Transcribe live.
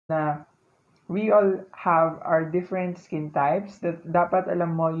na we all have our different skin types. That dapat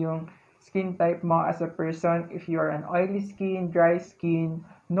alam mo yung skin type mo as a person, if you are an oily skin, dry skin,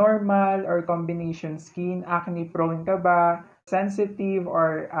 normal or combination skin, acne prone ka ba, sensitive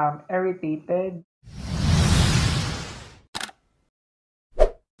or irritated.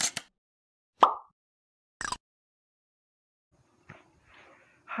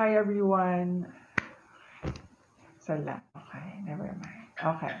 Hi everyone. Okay, never mind.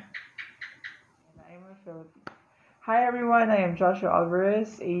 Okay. I'm a Filipino. Hi everyone, I am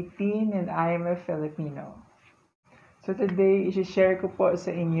Josh.varezz, 18, and I am a Filipino. So today, i-share ko po sa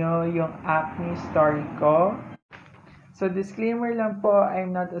inyo yung acne story ko. So disclaimer lang po,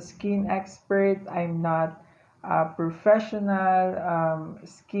 I'm not a skin expert, I'm not a professional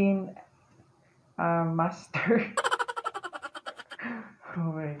skin master.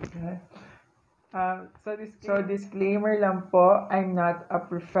 Oh my God. So disclaimer lang po, I'm not a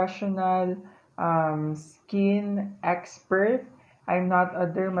professional skin expert. I'm not a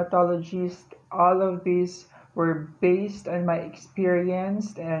dermatologist. All of these were based on my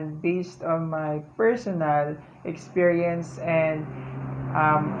experience and based on my personal experience, and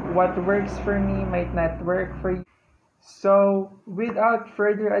what works for me might not work for you. So without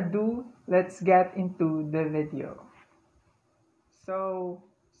further ado, let's get into the video. So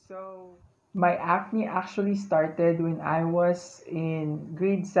my acne actually started when I was in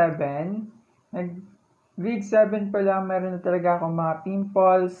grade 7. Grade 7 pa lang, meron na talaga akong mga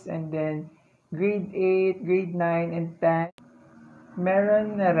pimples, and then grade 8, grade 9, and 10,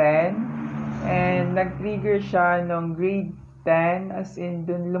 meron na rin. And nag-trigger siya nung grade 10, as in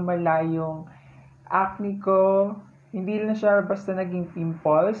dun lumala yung acne ko. Hindi lang siya basta naging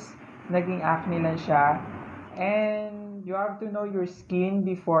pimples, naging acne lang siya. And you have to know your skin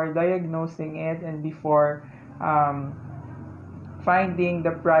before diagnosing it and before finding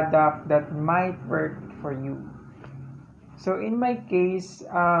the product that might work for you. So in my case,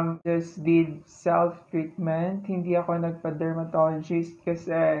 just did self-treatment. Hindi ako nagpa-dermatologist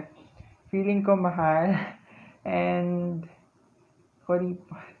kasi feeling ko mahal and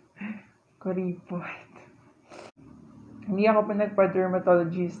kuripot. Hindi ako pa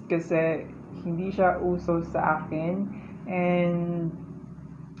nagpa-dermatologist kasi hindi siya uso sa akin, and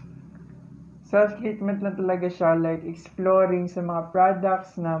self-treatment lang talaga siya, like exploring sa mga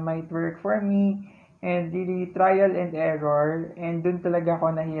products na might work for me, and really trial and error, and dun talaga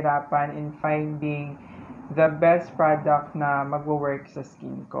ako nahirapan in finding the best product na magwo-work sa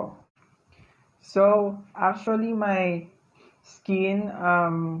skin ko. So actually my skin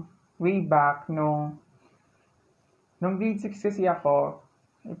way back nung grade 6 kasi ako.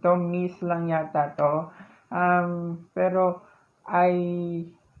 Ito, myth lang yata to. Pero,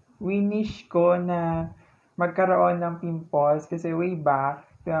 winish ko na magkaroon ng pimples kasi way back,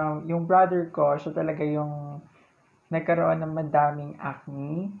 yung brother ko, siya talaga yung nagkaroon ng madaming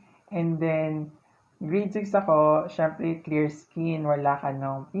acne. And then, grade 6 ako, syempre clear skin, wala ka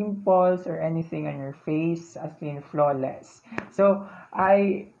ng pimples or anything on your face, as in flawless. So,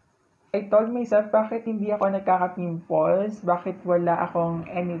 I told myself, bakit hindi ako nagkaka-pimples? Bakit wala akong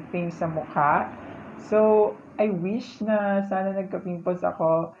anything sa mukha? So, I wish na sana nagka-pimples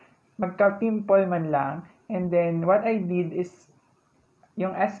ako, magka-pimple man lang. And then, what I did is,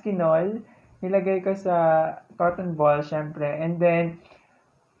 yung Eskinol, nilagay ko sa cotton ball, syempre. And then,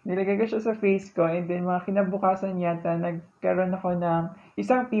 nilagay ko siya sa face ko. And then, mga kinabukasan yata, nagkaroon ako ng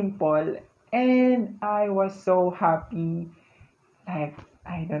isang pimple. And I was so happy. Like,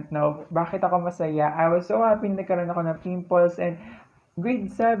 I don't know, bakit ako masaya. I was so happy na nagkaroon ako ng pimples, and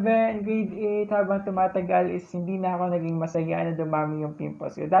grade 7, grade 8, habang tumatagal is hindi na ako naging masaya na dumami yung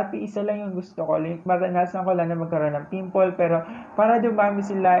pimples ko. Dati isa lang yung gusto ko, like maranasan ko lang na magkaroon ng pimple, pero para dumami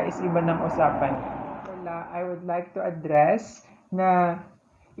sila is iba ng usapan. I would like to address na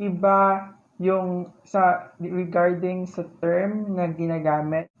iba yung regarding sa term na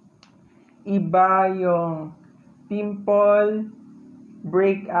ginagamit. Iba yung pimple,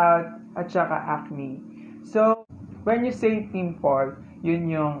 breakout, at saka acne. So, when you say pimple, yun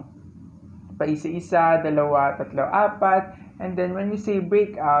yung paisa-isa, dalawa, tatlo, apat. And then when you say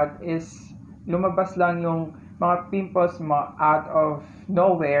breakout is lumabas lang yung mga pimples mo out of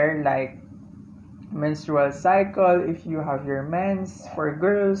nowhere, like menstrual cycle, if you have your mens. For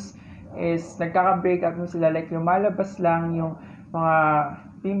girls, is nagkaka-breakout mo sila, like lumalabas lang yung mga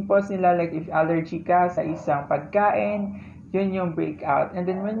pimples nila, like if allergy ka sa isang pagkain, yun yung breakout. And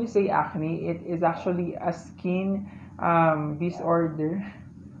then when you say acne, it is actually a skin disorder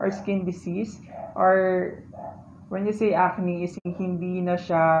or skin disease. Or when you say acne, is hindi na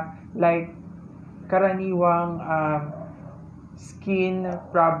siya like karaniwang skin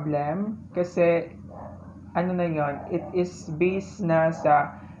problem kasi ano na yon, it is based na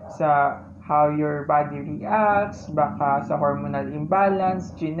sa how your body reacts, baka sa hormonal imbalance,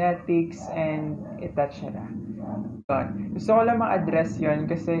 genetics, and etc. Gusto ko lang ma-address yon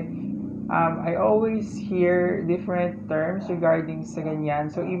kasi I always hear different terms regarding sa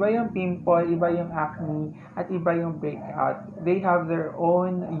ganyan. So, iba yung pimple, iba yung acne, at iba yung breakout. They have their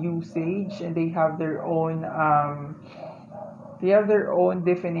own usage and they have their own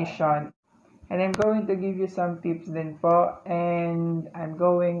definition. And I'm going to give you some tips din po. And I'm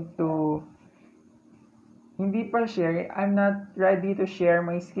going to hindi pa share. I'm not ready to share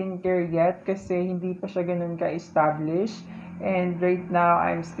my skincare yet kasi hindi pa siya ganun ka-established. And right now,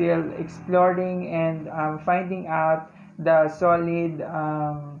 I'm still exploring and finding out the solid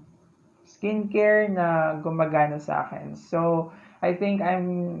skincare na gumagana sa akin. So, I think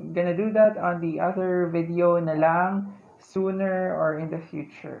I'm gonna do that on the other video na lang sooner or in the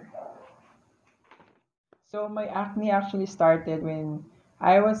future. So, my acne actually started when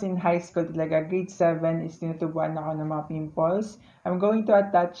I was in high school talaga. Grade 7 is tinutubuan ako ng mga pimples. I'm going to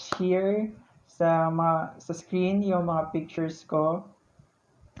attach here sa screen yung mga pictures ko.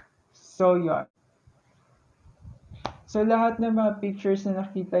 So, yun. So, lahat ng mga pictures na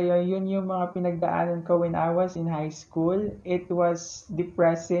nakita yun yung mga pinagdaanan ko when I was in high school. It was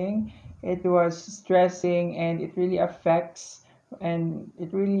depressing, it was stressing, and it really affects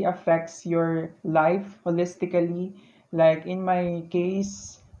your life holistically. Like in my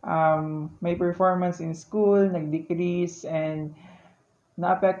case, my performance in school nag-decrease and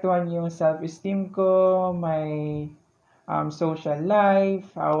naapektuhan yung self-esteem ko, my social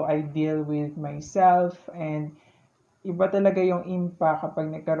life, how I deal with myself, and iba talaga yung impact kapag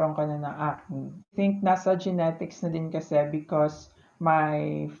nagkaroon ka na ng acne. I think nasa genetics na din kasi because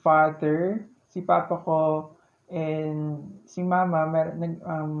my father, si papa ko, and si mama, meron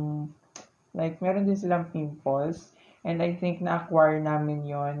din silang pimples. And I think na-acquire namin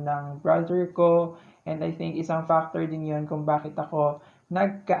yon ng brother ko. And I think isang factor din yon kung bakit ako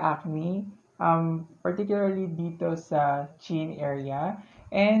nagka-acne. Particularly dito sa chin area.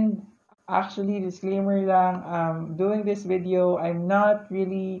 And actually, disclaimer lang, doing this video, I'm not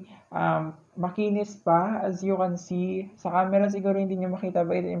really makinis pa, as you can see. Sa camera siguro hindi nyo makita,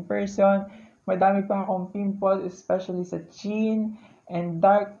 but in person, madami pa akong pimples, especially sa chin and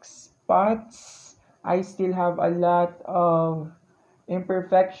dark spots. I still have a lot of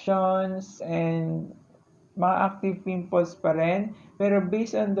imperfections and mga active pimples pa rin. Pero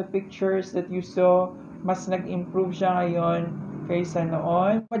based on the pictures that you saw, mas nag-improve siya ngayon kaysa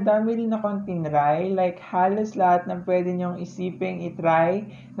noon. Madami rin akong tinry. Like halos lahat na pwede nyong isiping itry,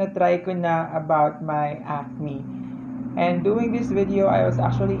 na-try ko na about my acne. And doing this video, I was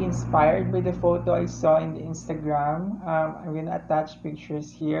actually inspired by the photo I saw in the Instagram. I'm gonna attach pictures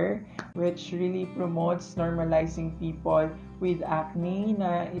here, which really promotes normalizing people with acne.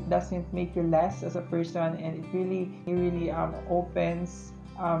 Na it doesn't make you less as a person, and it really opens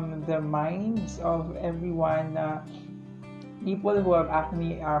the minds of everyone. People who have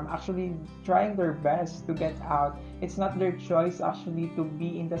acne are actually trying their best to get out. It's not their choice actually to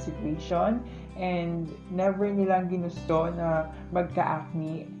be in the situation, and never nilang ginusto na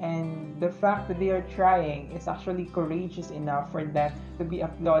magka-acne, and the fact that they are trying is actually courageous enough for them to be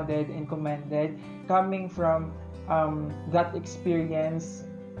applauded and commended. Coming from that experience,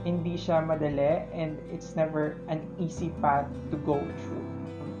 hindi siya madali, and it's never an easy path to go through.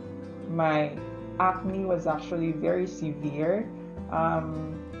 My acne was actually very severe,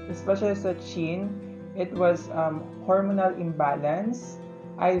 especially sa chin. It was hormonal imbalance.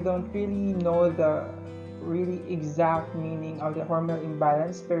 I don't really know the really exact meaning of the hormonal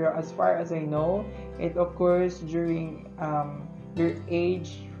imbalance, pero as far as I know, it occurs during your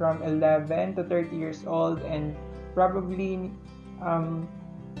age from 11 to 30 years old, and probably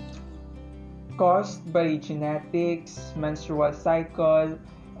caused by genetics, menstrual cycle,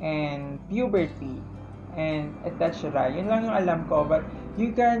 and puberty, and etc. Yun lang yung alam ko, but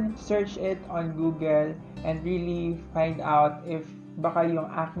you can search it on Google and really find out if baka yung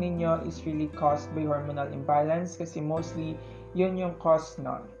acne nyo is really caused by hormonal imbalance, kasi mostly yun yung cause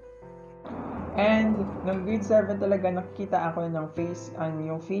nun. And nung grade 7 talaga nakikita ako ng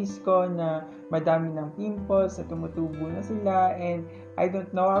yung face ko na madami ng pimples na tumutubo na sila, and I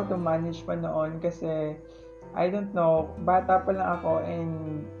don't know how to manage pa noon kasi I don't know, bata pa lang ako,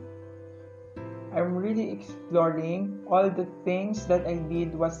 and I'm really exploring. All the things that I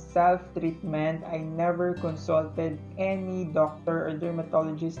did was self-treatment. I never consulted any doctor or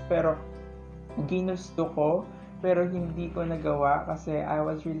dermatologist, pero ginusto ko, pero hindi ko nagawa kasi I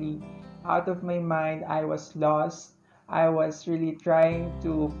was really out of my mind. I was lost. I was really trying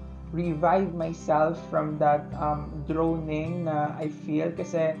to revive myself from that droning na I feel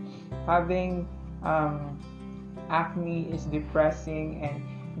kasi having acne is depressing and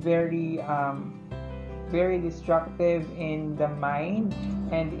very very destructive in the mind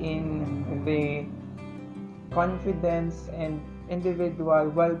and in the confidence and individual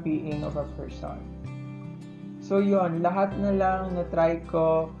well-being of a person. So yun, lahat na lang na try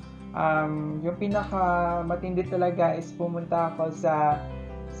ko. Yung pinaka matindi talaga is pumunta ako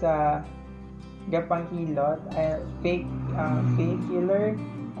sa Gapang Hilot, fake healer,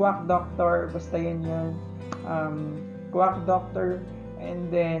 quack doctor, basta yun, quack doctor, and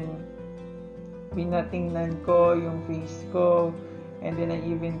then pinatingnan ko yung face ko, and then I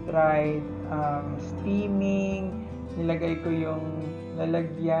even tried steaming, nilagay ko yung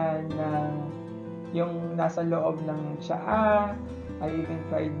lalagyan ng yung nasa loob ng tsaa. I even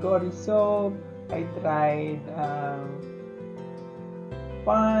tried gory soap, I tried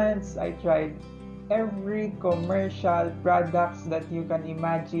pants, I tried every commercial products that you can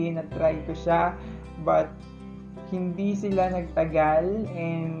imagine, na try ko siya, but hindi sila nagtagal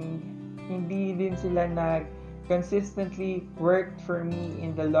and hindi din sila consistently worked for me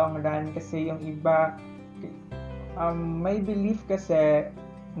in the long run kasi yung iba may belief kasi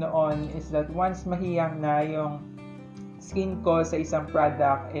noon is that once mahiyang na yung skin ko sa isang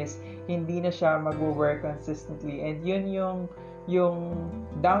product is hindi na siya mag-work consistently, and yun yung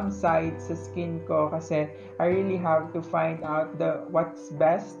downside sa skin ko kasi I really have to find out what's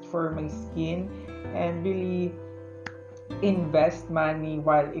best for my skin and really invest money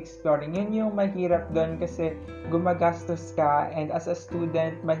while exploring. Yun yung mahirap doon kasi gumagastos ka, and as a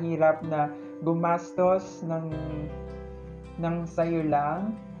student mahirap na gumastos ng sayo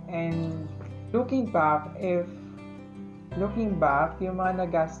lang. And looking back, yung mga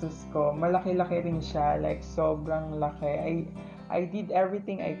nagastos ko, malaki-laki rin siya, like sobrang laki. I did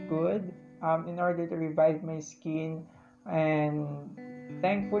everything I could in order to revive my skin, and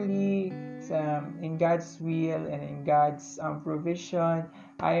thankfully, in God's will and in God's provision,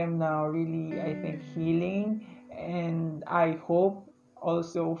 I am now really, I think, healing, and I hope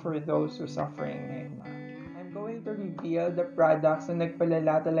also for those who are suffering. I'm going to reveal the products na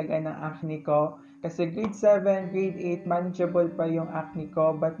nagpalala talaga ng acne ko. Kasi grade 7, grade 8, manageable pa yung acne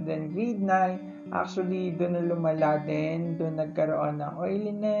ko. But then grade 9, actually, doon na lumala din. Doon nagkaroon ng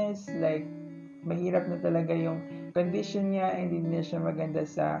oiliness. Like, mahirap na talaga yung condition niya. Hindi na siya maganda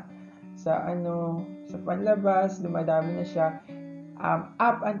sa panlabas. Dumadami na siya.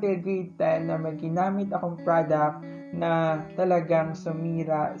 Up until grade 10 na may ginamit akong product na talagang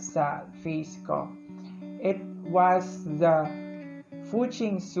sumira sa face ko. It was the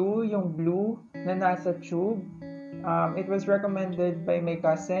Fuching Su, yung blue na nasa tube. It was recommended by my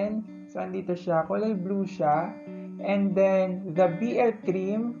cousin. So, andito siya. Kulay blue siya. And then, the BL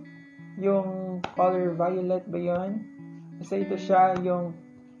cream, yung color violet ba yun? Basta ito siya, yung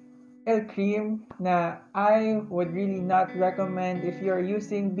BL cream na I would really not recommend. If you're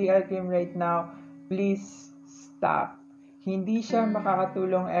using BL cream right now, please stop. Hindi siya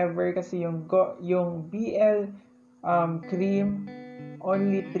makakatulong ever kasi yung BL cream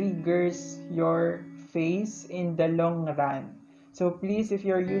only triggers your face in the long run. So please, if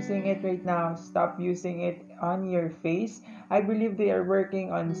you're using it right now, stop using it on your face. I believe they are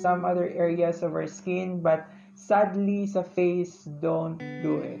working on some other areas of our skin, but sadly sa face, don't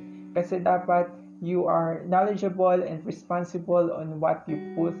do it. Kasi dapat you are knowledgeable and responsible on what you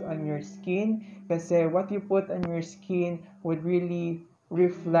put on your skin, kasi what you put on your skin would really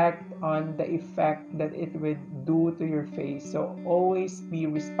reflect on the effect that it would do to your face. So always be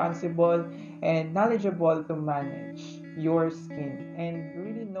responsible and knowledgeable to manage your skin and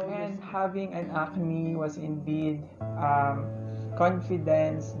really know. And having an acne was indeed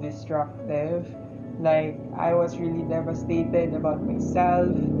confidence destructive. Like, I was really devastated about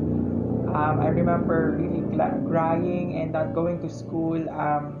myself. I remember really crying and not going to school.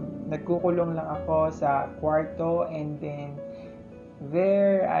 Nagkukulong lang ako sa kwarto, and then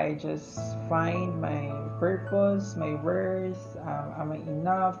there I just find my purpose, my worth. Am I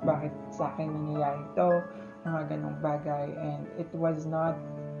enough? Bakit sa akin nangyayari ito? Mga ganong bagay. And it was not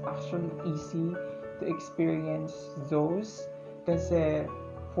actually easy to experience those kasi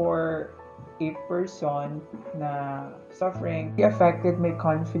for a person na suffering, it affected my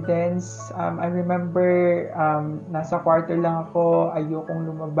confidence. I remember nasa kwarto lang ako, ayokong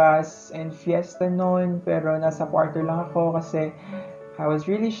lumabas, and fiesta noon, pero nasa kwarto lang ako kasi I was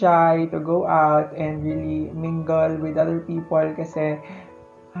really shy to go out and really mingle with other people kasi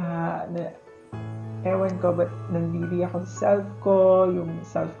ewan ko, but nandiri ako sa self ko, yung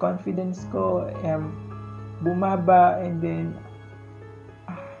self-confidence ko, bumaba, and then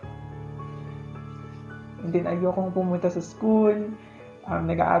ayokong pumunta sa school.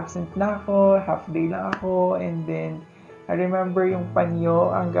 Nag-absent na ako, half day lang ako, and then I remember yung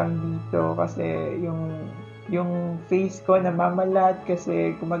panyo hanggang dito kasi yung face ko namamalat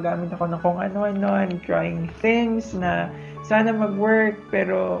kasi gumagamit ako ng kung ano-ano and trying things na sana mag-work,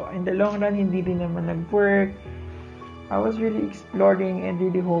 pero in the long run hindi din naman nag-work. I was really exploring and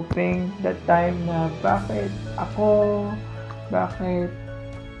really hoping that time na bakit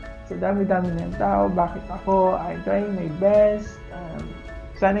sa dami-dami ng tao, bakit ako, I'm trying my best,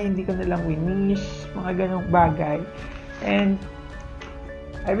 sana hindi ko nalang winish, mga ganong bagay. And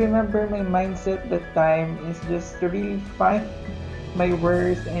I remember my mindset that time is just to really find my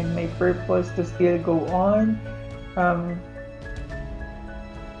worth and my purpose to still go on.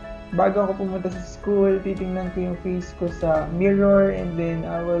 Bago ako pumunta sa school, titingnan ko yung face ko sa mirror, and then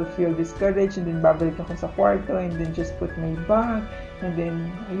I will feel discouraged, and then babalik ako sa kwarto, and then just put my bag, and then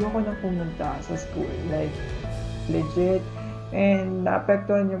ayoko nang pumunta sa school, like legit. And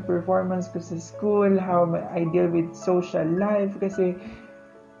naapektuhan yung performance ko sa school, how I deal with social life, kasi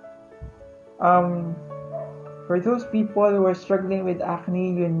for those people who are struggling with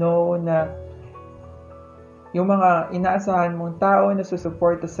acne, you know na yung mga inaasahan mong tao na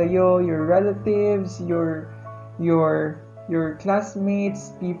susuporta sa'yo, your relatives, your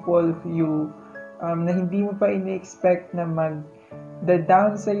classmates, people you na hindi mo pa ini-expect na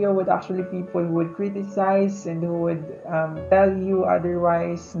the-down sa'yo would actually people who would criticize and who would tell you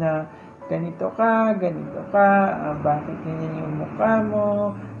otherwise na ganito ka, bakit ganyan yung mukha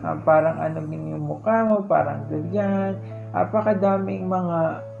mo, parang ano ganyan yung mukha mo, parang ganyan. Apakadaming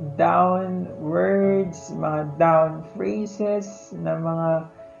mga down words, mga down phrases na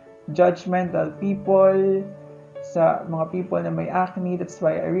mga judgmental people sa mga people na may acne. That's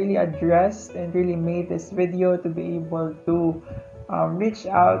why I really addressed and really made this video to be able to reach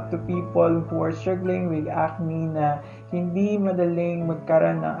out to people who are struggling with acne, na hindi madaling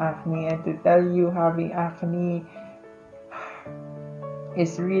magkaroon ng acne, and to tell you having acne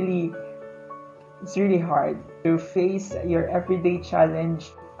is really hard to face your everyday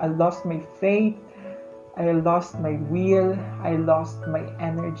challenge. I lost my faith, I lost my will, I lost my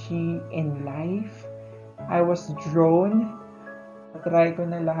energy in life. I was drawn. Try ko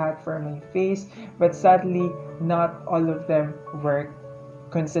na lahat for my face, but sadly, not all of them work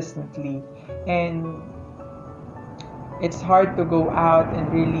consistently. And it's hard to go out and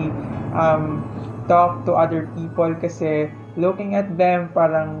really talk to other people kasi looking at them,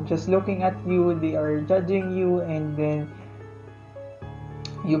 parang just looking at you, they are judging you, and then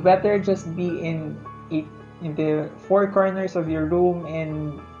you better just be in the four corners of your room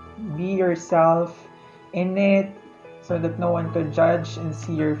and be yourself in it, so that no one could judge and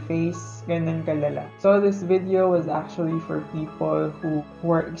see your face. Ganun kalala. So this video was actually for people who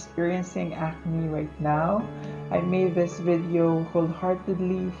are experiencing acne right now. I made this video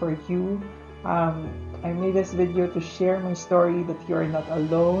wholeheartedly for you. I made this video to share my story, that you are not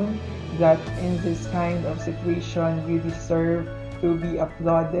alone, that in this kind of situation you deserve to be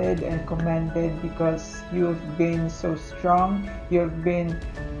applauded and commended because you've been so strong. You've been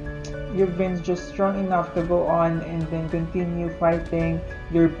just strong enough to go on and then continue fighting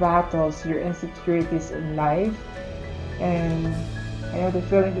your battles, your insecurities in life. And I know the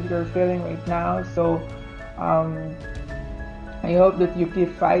feeling that you're feeling right now, so I hope that you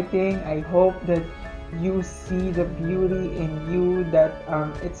keep fighting. I hope that you see the beauty in you, that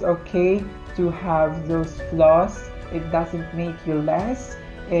it's okay to have those flaws. It doesn't make you less.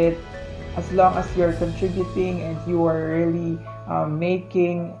 As long as you're contributing and you are really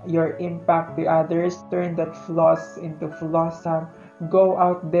making your impact to others, turn that flaws into blossom. Go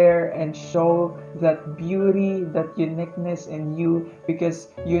out there and show that beauty, that uniqueness in you,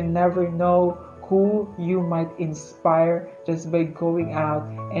 because you never know who you might inspire just by going out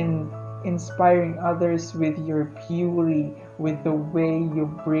and inspiring others with your beauty, with the way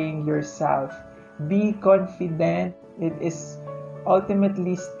you bring yourself. Be confident. It is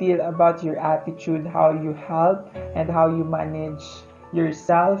ultimately still about your attitude, how you help and how you manage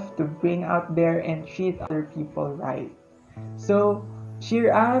yourself to bring out there and treat other people right. So,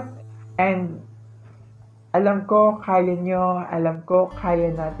 cheer up, and alam ko kaya nyo, alam ko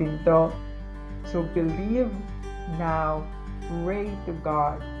kaya natin to. So believe now, pray to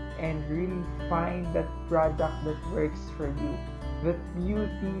God, and really find that product that works for you. That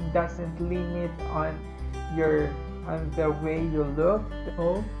beauty doesn't limit on the way you look.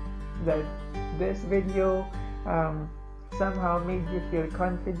 Hope that this video somehow made you feel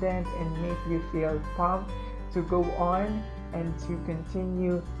confident and made you feel pumped to go on and to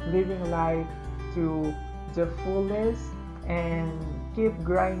continue living life, to the fullest and keep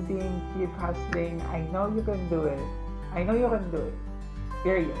grinding, keep hustling. I know you can do it. I know you can do it.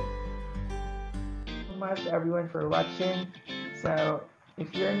 Period. Thank you so much everyone for watching. So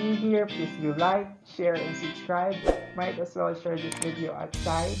if you're new here, please do like, share, and subscribe. Might as well share this video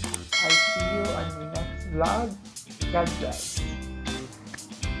outside. I'll see you on my next vlog. God bless.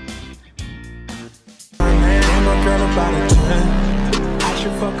 Girl about a 10. I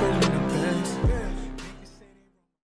should fuck her in the